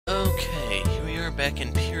I'm back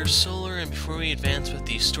in Pier, and before we advance with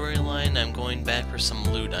the storyline, I'm going back for some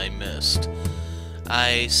loot I missed.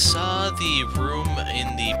 I saw the room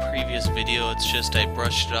in the previous video, it's just I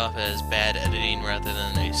brushed it off as bad editing rather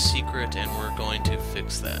than a secret, and we're going to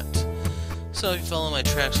fix that. So if you follow my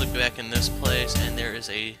tracks, look back in this place, and there is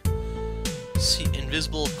a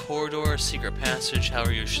invisible corridor, secret passage,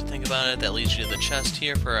 however you should think about it, that leads you to the chest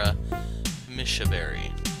here for a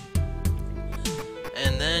Mishaberry.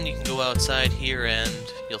 And then you can go outside here and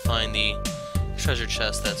you'll find the treasure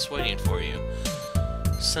chest that's waiting for you.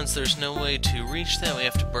 Since there's no way to reach that, we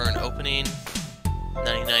have to burn opening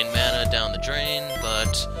 99 mana down the drain,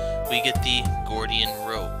 but we get the Gordian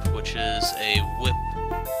Rope, which is a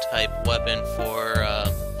whip-type weapon for,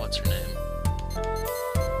 what's her name?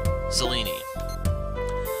 Zelini.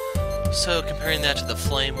 So, comparing that to the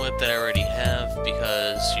Flame Whip that I already have,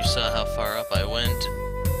 because you saw how far up I went,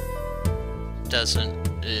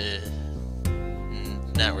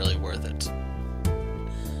 not really worth it.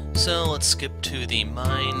 So let's skip to the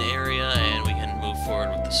mine area and we can move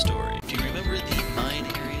forward with the story. If you remember, the mine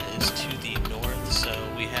area is to the north, so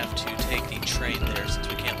we have to take the train there since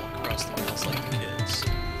we can't walk across the rails like the kids.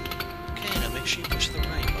 Okay, now make sure you push the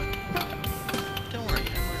right button. Don't worry,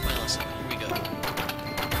 I learned my lesson. Here we go.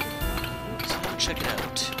 So check it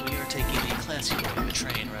out. We are taking the classy way of the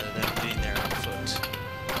train rather than getting there on foot.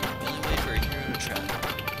 The only way for a hero to travel.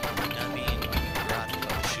 Not being brought by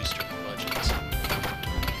the Schuster budget.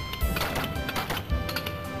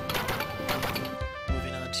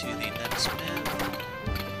 Moving on to the next map.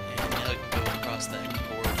 And now we can go across that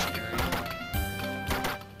gorge area.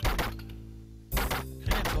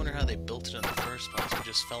 Kind of wonder how they built it in the first place. It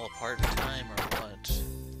just fell apart in time or what?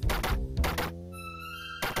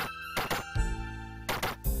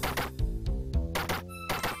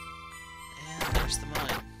 And there's the mine.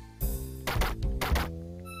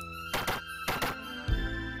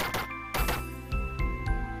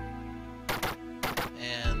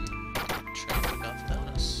 Train took off without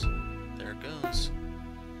us. There it goes.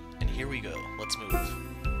 And here we go. Let's move.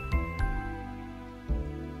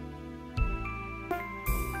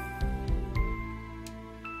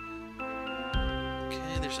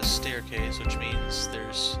 Okay, there's a staircase, which means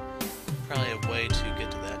there's probably a way to get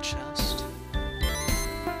to that chest.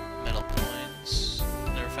 Metal coins.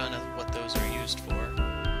 Never found out what those are used for.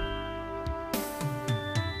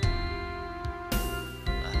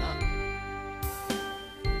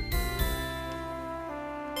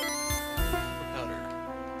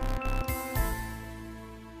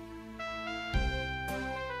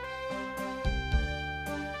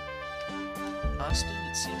 Austin,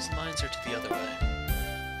 it seems the mines are to the other way.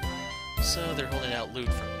 So they're holding out loot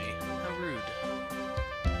from me. How rude.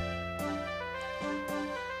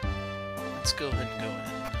 Let's go ahead and go in.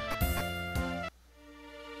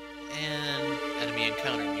 And enemy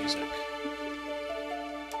encounter music.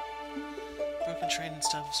 Broken train and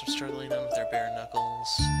stuff, some struggling on with their bare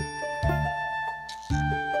knuckles.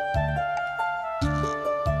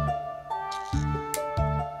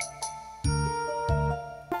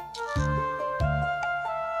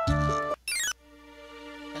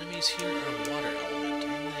 Here are water element,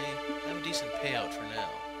 and they have a decent payout for now.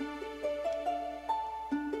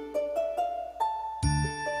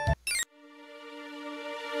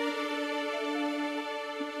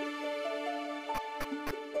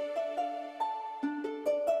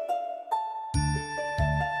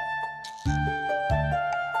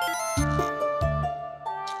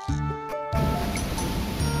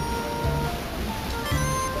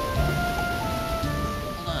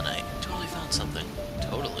 Hold on, I totally found something.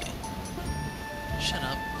 Totally. Shut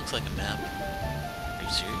up. Looks like a map. Are you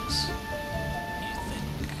serious? You think?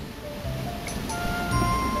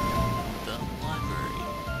 The library.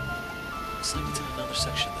 Looks like it's in another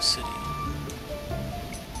section of the city.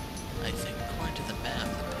 I think according to the map,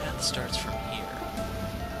 the path starts from here.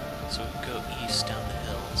 So we can go east down the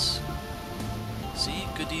hills. See?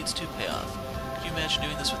 Good deeds do pay off. Could you imagine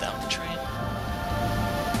doing this without the train?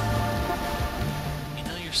 You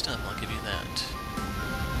know your stuff, I'll give you that.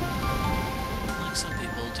 Some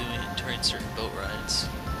people doing it during certain boat rides.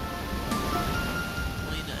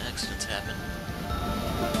 Well, you know, accidents happen.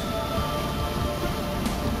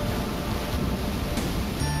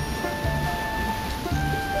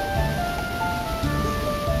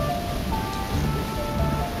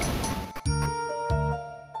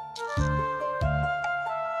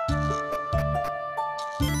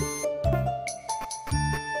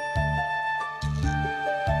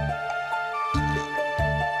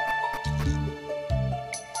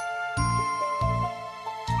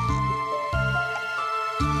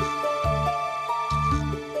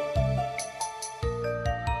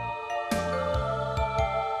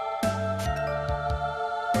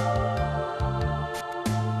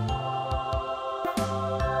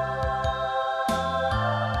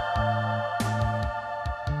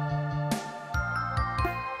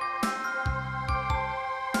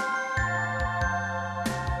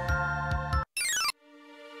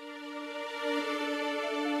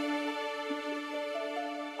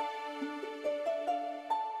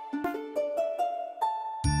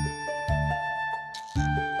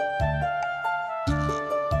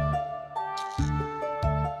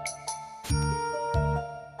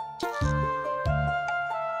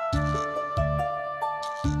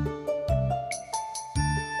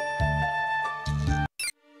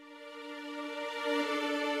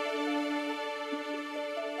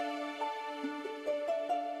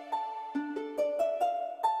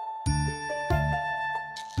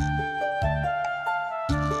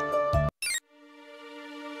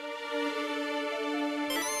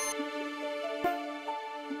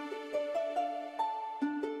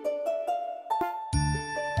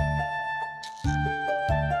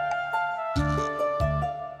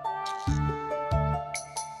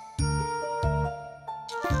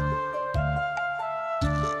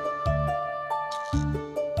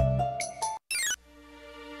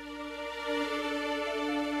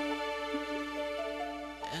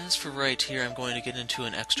 as for right here, I'm going to get into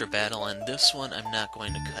an extra battle, and this one I'm not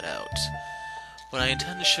going to cut out. What I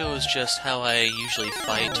intend to show is just how I usually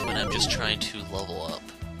fight when I'm just trying to level up.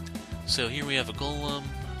 So here we have a golem,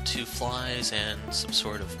 2 flies, and some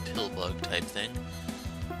sort of pillbug type thing.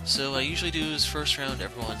 So what I usually do is first round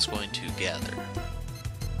everyone's going to gather.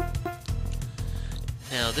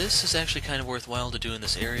 Now this is actually kind of worthwhile to do in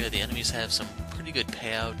this area. The enemies have some pretty good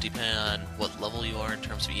payout depending on what level you are in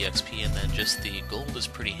terms of EXP, and then just the gold is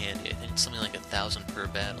pretty handy. I think it's something like 1,000 per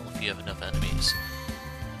battle if you have enough enemies.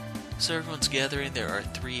 So everyone's gathering. There are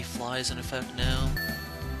 3 flies in effect now.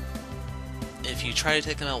 If you try to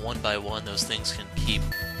take them out one by one, those things can keep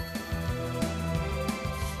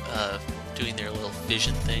doing their little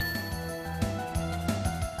vision thing.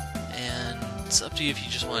 It's up to you if you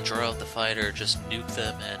just want to draw out the fight or just nuke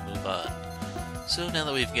them and move on. So now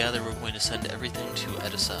that we've gathered, we're going to send everything to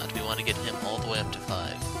Edisad. We want to get him all the way up to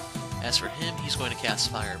 5. As for him, he's going to cast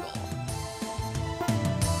Fireball.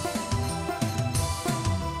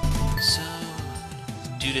 So,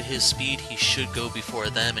 due to his speed, he should go before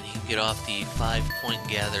them and he can get off the 5-point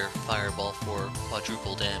gather Fireball for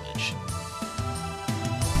quadruple damage.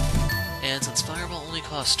 And since Fireball only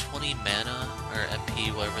costs 20 mana, or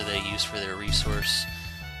MP, whatever they use for their resource,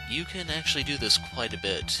 you can actually do this quite a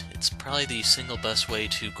bit. It's probably the single best way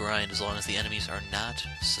to grind as long as the enemies are not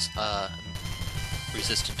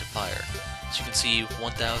resistant to fire. So you can see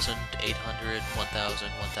 1,000, 800, 1,000,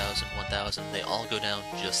 1,000, 1,000, they all go down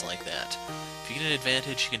just like that. If you get an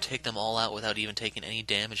advantage, you can take them all out without even taking any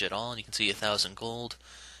damage at all, and you can see 1,000 gold.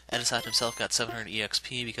 Edisad himself got 700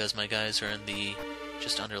 EXP because my guys are in the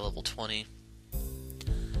just under level 20.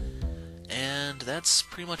 And that's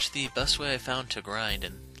pretty much the best way I found to grind,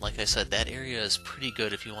 and like I said, that area is pretty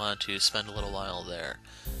good if you want to spend a little while there.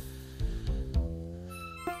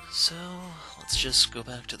 So, let's just go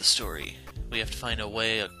back to the story. We have to find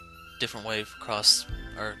a different way across,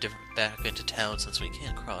 or back into town since we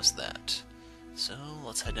can't cross that. So,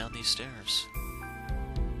 let's head down these stairs.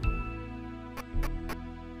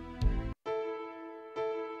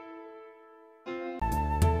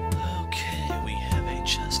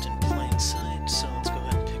 Chest in plain sight, so let's go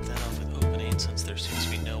ahead and pick that off with opening since there seems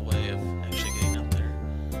to be no way of actually getting up there.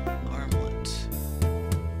 Armlet.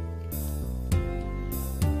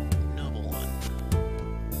 Noble one.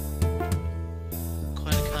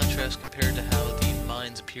 Quite a contrast compared to how the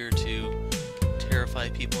mines appear to terrify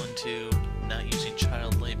people into not using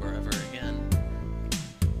child labor ever again.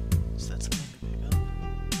 Is that something to pick up?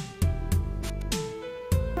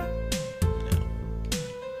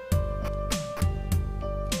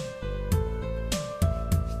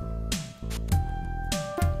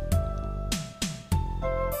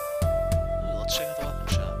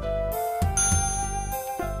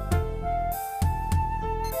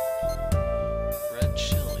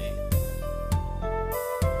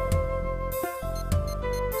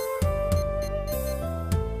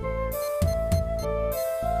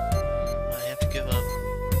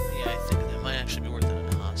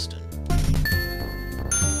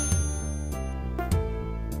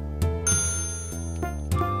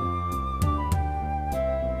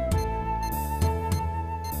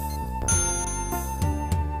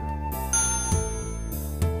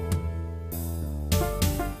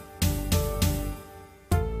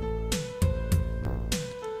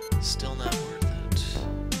 Still not worth it.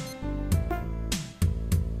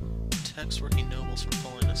 Protects working nobles from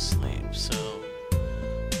falling asleep, so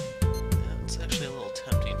that's actually a little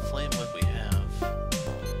tempting. Flame Whip we have.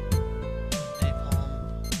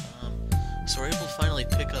 Napalm. So we're able to finally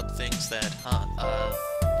pick up things that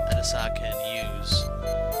Edisad can use.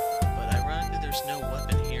 But ironically, there's no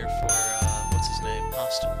weapon here for, what's his name?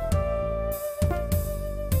 Postum.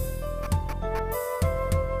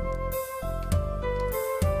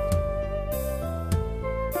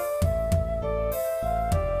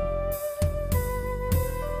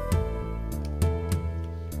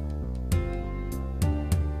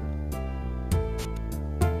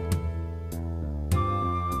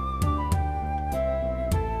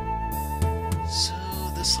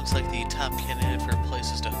 This looks like the top candidate for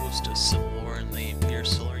places to host a civil war in the Pier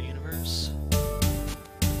solar universe.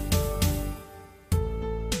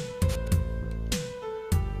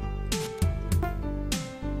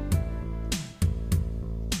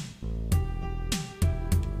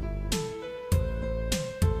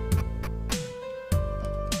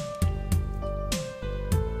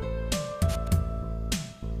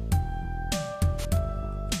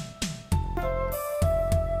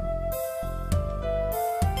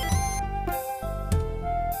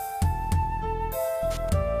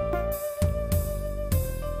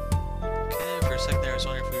 I was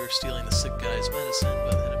wondering if we were stealing the sick guy's medicine,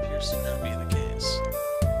 but that appears to not be the case.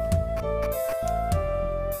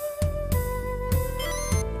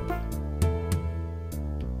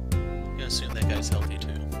 I'm gonna assume that guy's healthy too.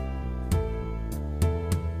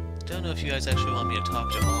 Don't know if you guys actually want me to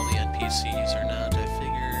talk to all the NPCs or not. I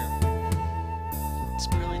figure it's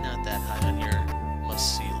probably not that high on your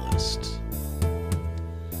must-see list.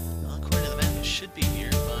 Well, according to the map, it should be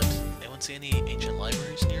here, but anyone see any ancient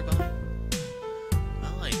libraries nearby?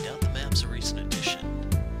 Well, I doubt the map's a recent addition.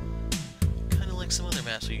 Kinda like some other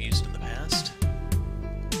maps we've used in the past.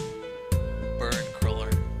 Burn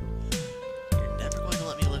Crawler. You're never going to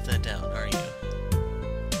let me live that down, are you?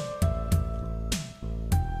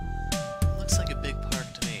 Looks like a big park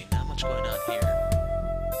to me. Not much going on here.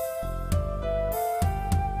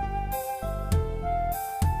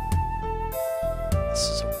 This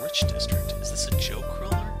is a rich district. Is this a joke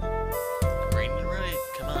crawler? I'm reading it right.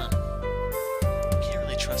 Come on. Can't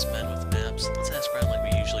really trust men with maps. Let's ask around like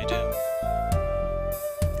we usually do.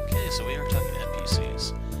 Okay, so we are talking to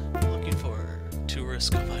NPCs. We're looking for tourists.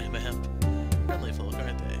 Go find a map. Friendly folk,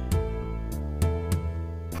 aren't they?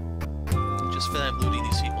 Just for that, I'm looting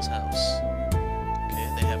these people's house. Okay,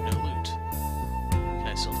 they have no loot. Can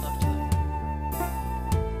I still talk to them?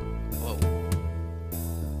 Whoa.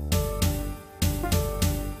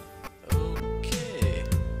 Okay.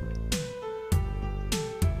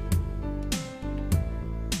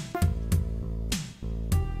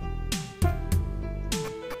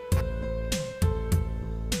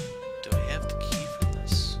 Do I have the key for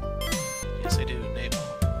this? Yes, I do. Napalm.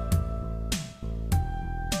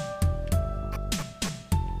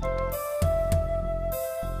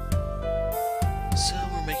 So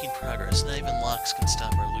we're making progress. Not even locks can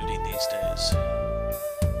stop our looting these days.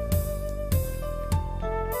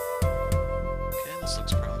 Okay, this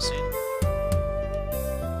looks promising.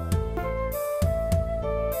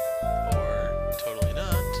 Or totally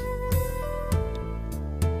not.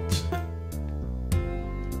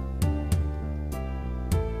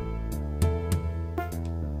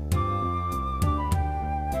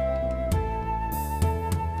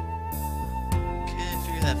 Okay, I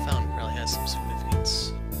figure that fountain probably has some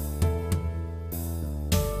significance.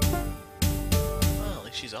 Well, at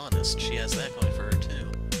least she's honest. She has that going for her, too.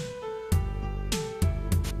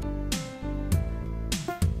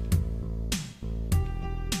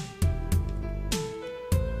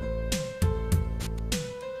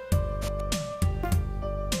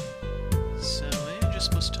 So, maybe I'm just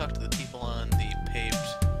supposed to talk to the people on the paved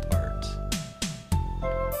part.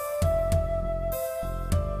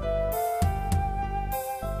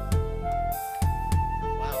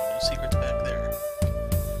 Wow, no secrets back there.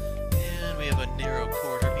 And we have a narrow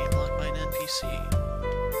corridor being blocked by an NPC.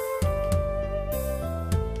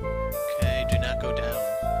 Okay, do not go down.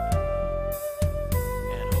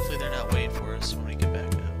 And hopefully they're not waiting for us when we get back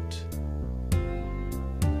out.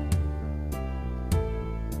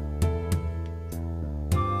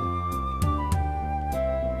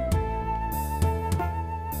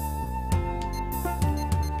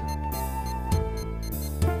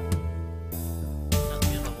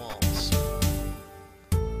 Nothing on the walls.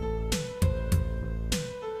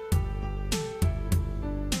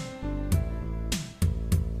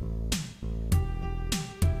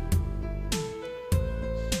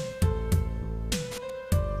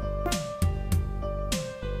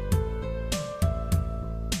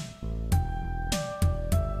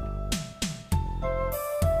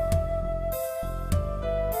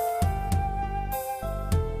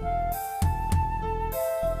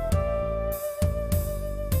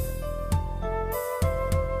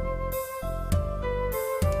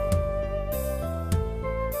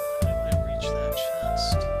 How do I reach that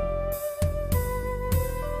chest?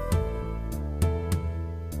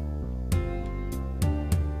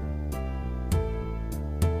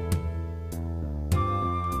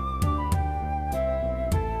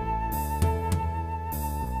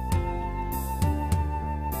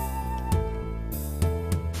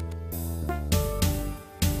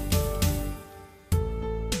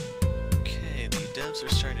 Okay, the devs are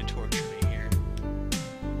starting to torture me here.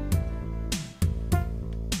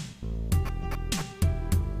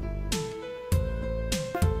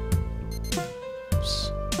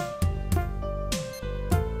 Oops.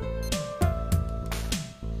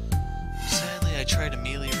 Sadly, I tried to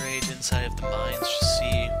ameliorate inside of the mines to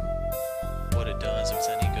see what it does, if it's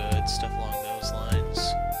any good, stuff along those lines.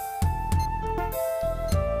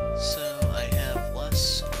 So I have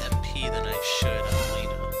less MP than I should on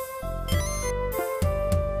Lena.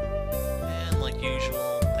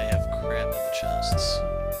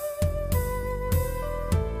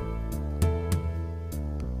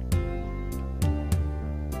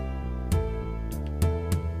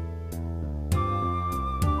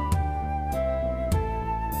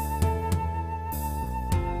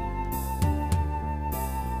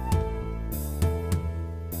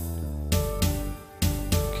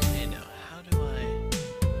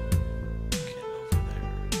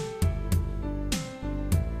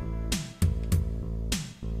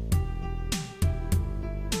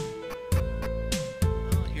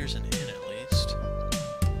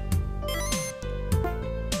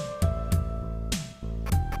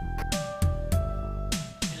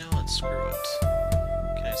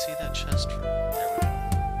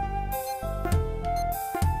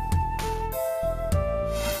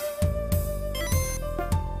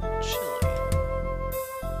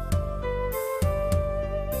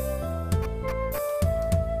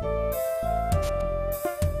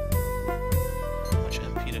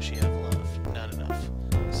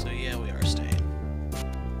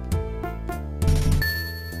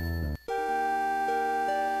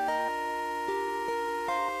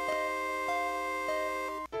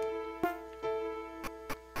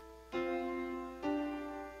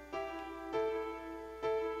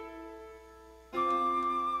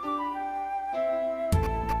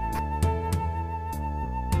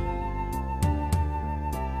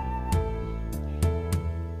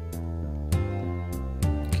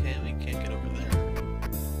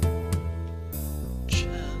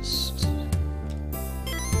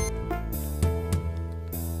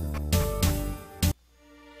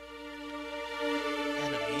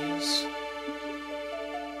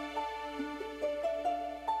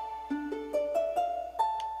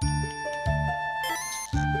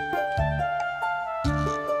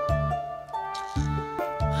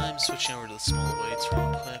 Switching over to the small weights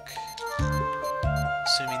real quick.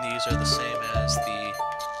 Assuming these are the same as the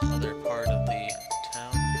other part of the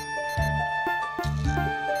town.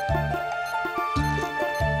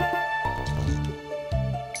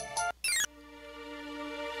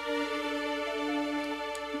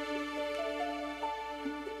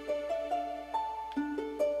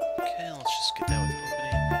 Okay, let's just get that with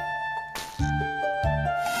opening.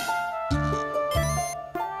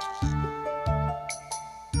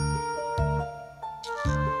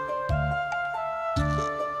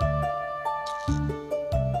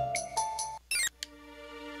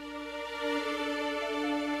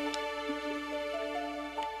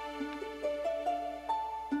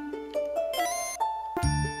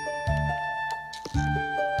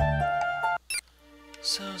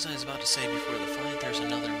 So, as I was about to say before the fight, there's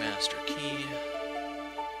another master key.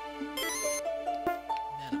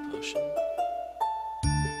 Mana potion.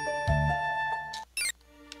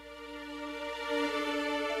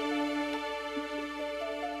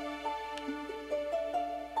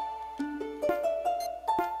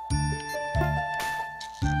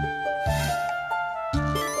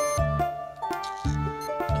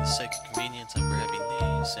 For the sake of convenience, I'm grabbing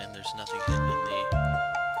these, and there's nothing hidden in the...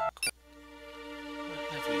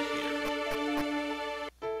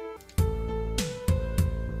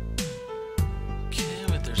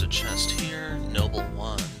 Chest here, noble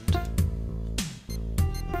wand.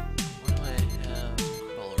 What do I have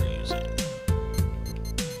Crawler using?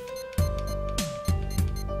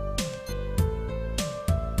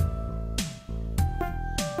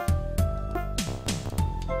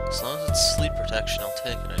 As long as it's sleep protection, I'll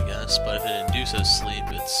take it, I guess, but if it induces sleep,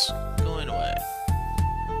 it's going away.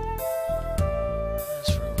 As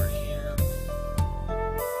for over here...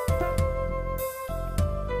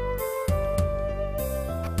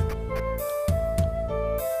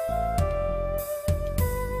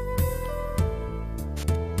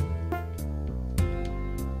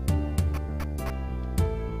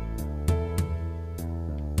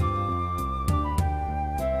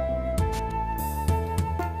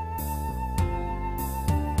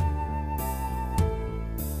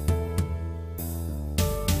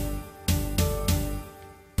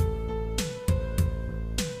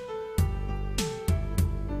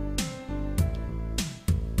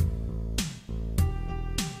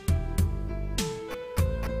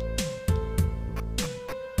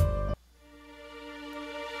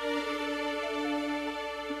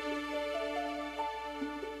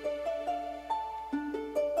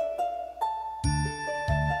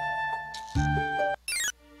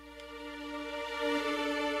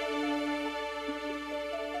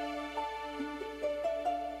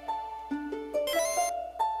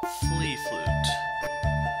 Flea flute.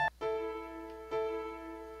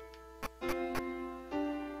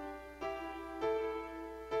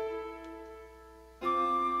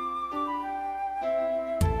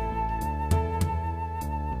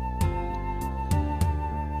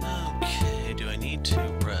 Okay, do I need to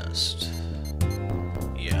rest?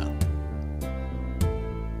 Yeah.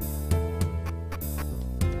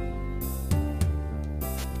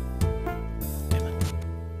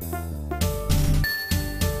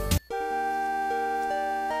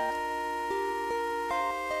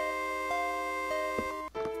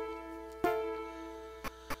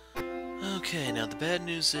 Okay, now the bad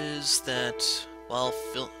news is that while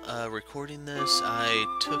recording this, I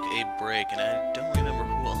took a break and I don't remember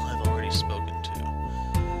who all I've already spoken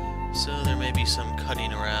to. So there may be some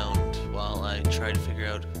cutting around while I try to figure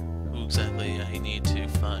out who exactly I need to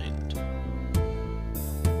find.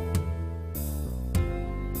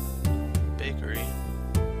 Bakery.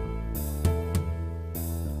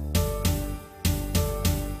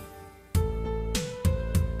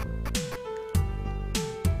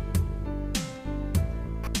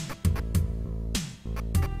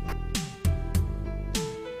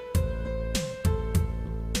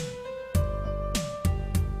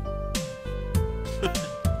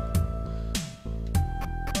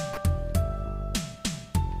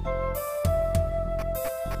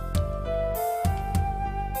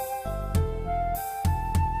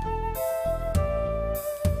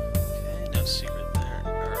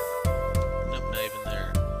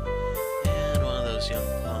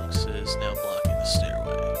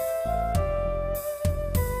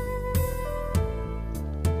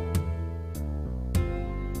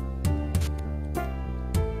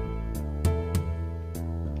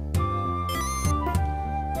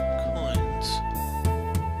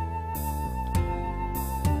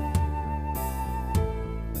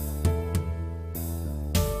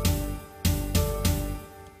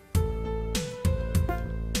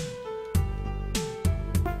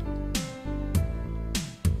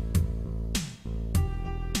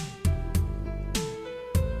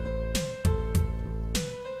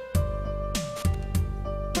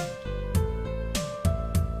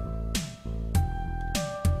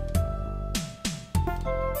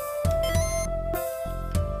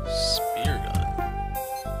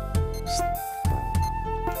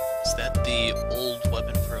 the old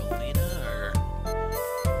weapon for Alina, or...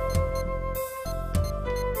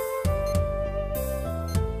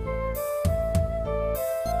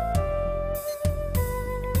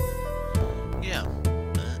 Yeah.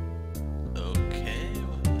 Okay.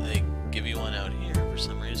 They give you one out here for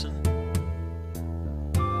some reason.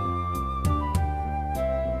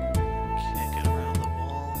 Can't get around the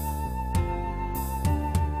wall.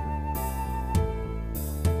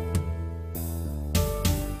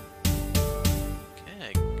 Okay,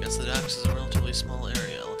 I guess the docks is a relatively small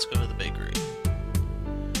area. Let's go to the bakery.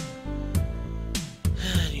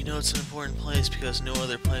 You know it's an important place because no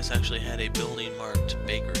other place actually had a building marked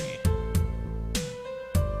bakery.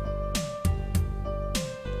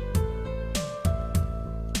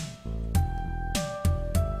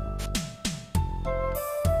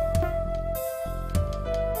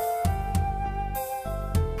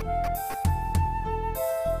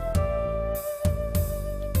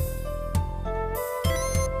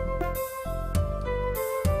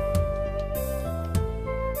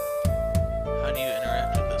 How do you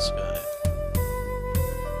interact with this guy?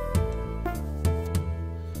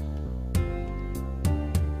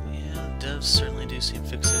 Yeah, devs certainly do seem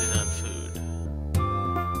fixated on food.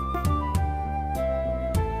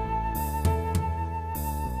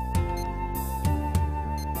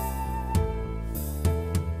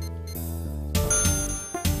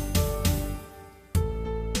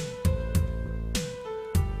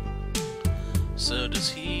 So does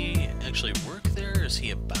he actually work there? Is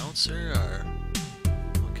he a bouncer, or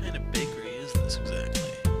what kind of bakery is this exactly?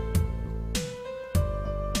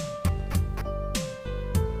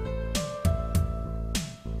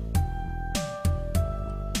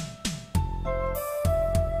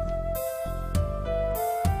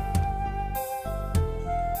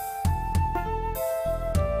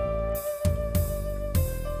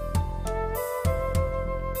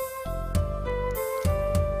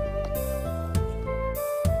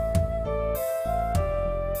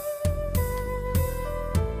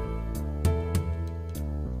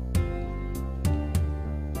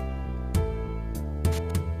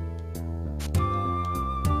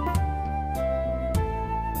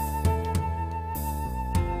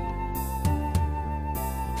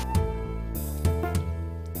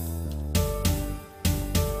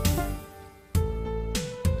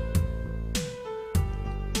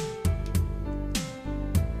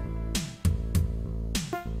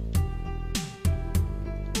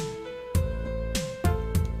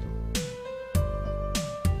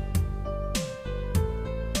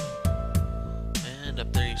 And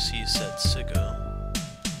up there you see said Sicko.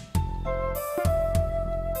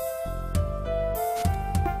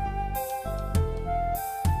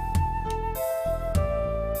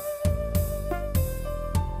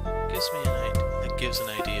 That gives an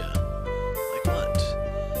idea. Like what?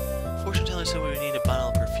 Fortune teller said we would need a bottle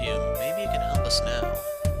of perfume. Maybe you can help us now.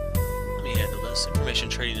 Let me handle this. Information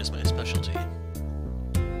trading is my specialty.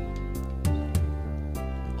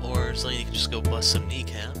 Or so you can just go bust some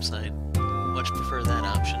kneecaps. I'd much prefer that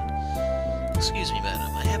option. Excuse me,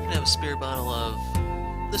 madam. I happen to have a spare bottle of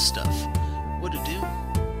this stuff. Would it do?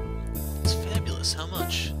 It's fabulous. How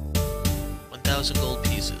much? 1,000 gold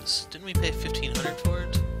pieces. Didn't we pay 1,500 for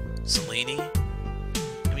it? Selene?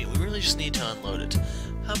 I mean, we really just need to unload it.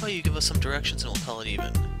 How about you give us some directions and we'll call it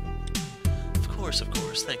even? Of course,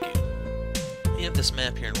 thank you. We have this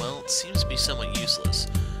map here, and well, it seems to be somewhat useless.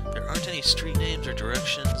 There aren't any street names or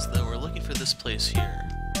directions, though we're looking for this place here.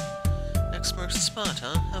 X marks the spot,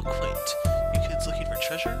 huh? How quaint. You kids looking for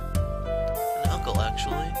treasure? An uncle,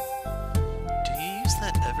 actually. Do you use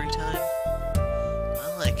that every time?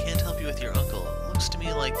 Well, I can't help you with your uncle. It looks to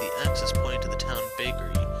me like the X is pointing to the town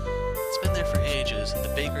bakery. It's been there for ages, and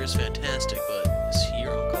the baker is fantastic, but is he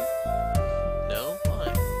your uncle? No?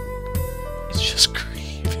 Why? He's just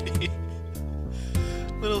creepy.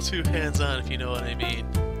 Little too hands-on, if you know what I mean.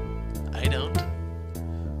 I don't.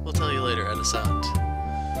 We'll tell you later, Edisant.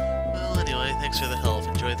 Well, anyway, thanks for the help.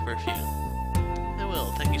 Enjoy the perfume. I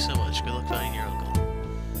will. Thank you so much. Good luck finding your uncle.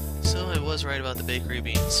 So I was right about the bakery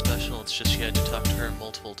being special. It's just you had to talk to her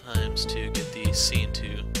multiple times to get the scene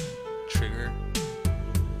to trigger.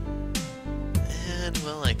 And,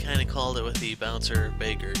 well, I kind of called it with the bouncer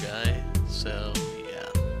baker guy, so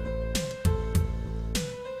yeah.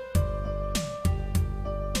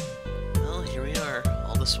 Well, here we are,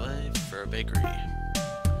 all this way for a bakery.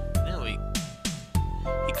 No, he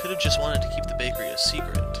could have just wanted to keep the bakery a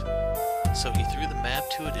secret, so he threw the map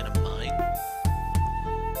to it in a mine?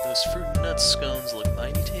 Those fruit and nuts scones look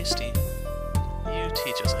mighty tasty. You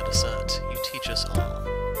teach us, Edisant. You teach us all.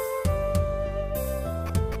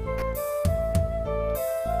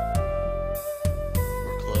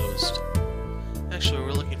 We're closed.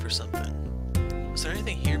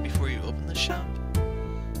 anything here before you opened the shop?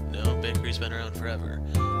 No, bakery's been around forever.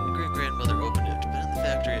 Your great-grandmother opened it, been in the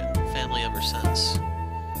factory family ever since.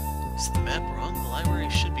 Is the map wrong? The library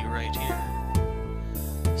should be right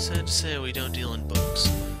here. Sad to say we don't deal in books,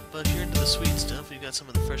 but if you're into the sweet stuff, we've got some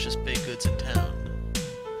of the freshest baked goods in town.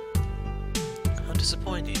 How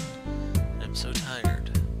disappointing. I'm so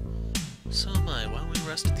tired. So am I. Why don't we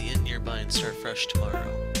rest at the inn nearby and start fresh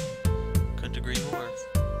tomorrow? Couldn't agree more.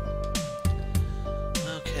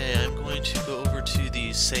 Okay, I'm going to go over to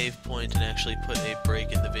the save point and actually put a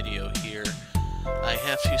break in the video here. I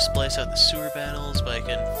have to splice out the sewer battles, but I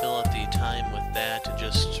can fill up the time with that and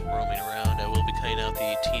just roaming around. I will be cutting out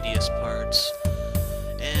the tedious parts.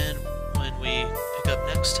 And when we pick up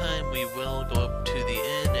next time, we will go up to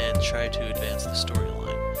the inn and try to advance the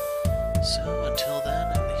storyline. So until then,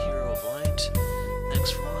 I'm the Hero of Light.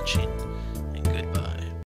 Thanks for watching.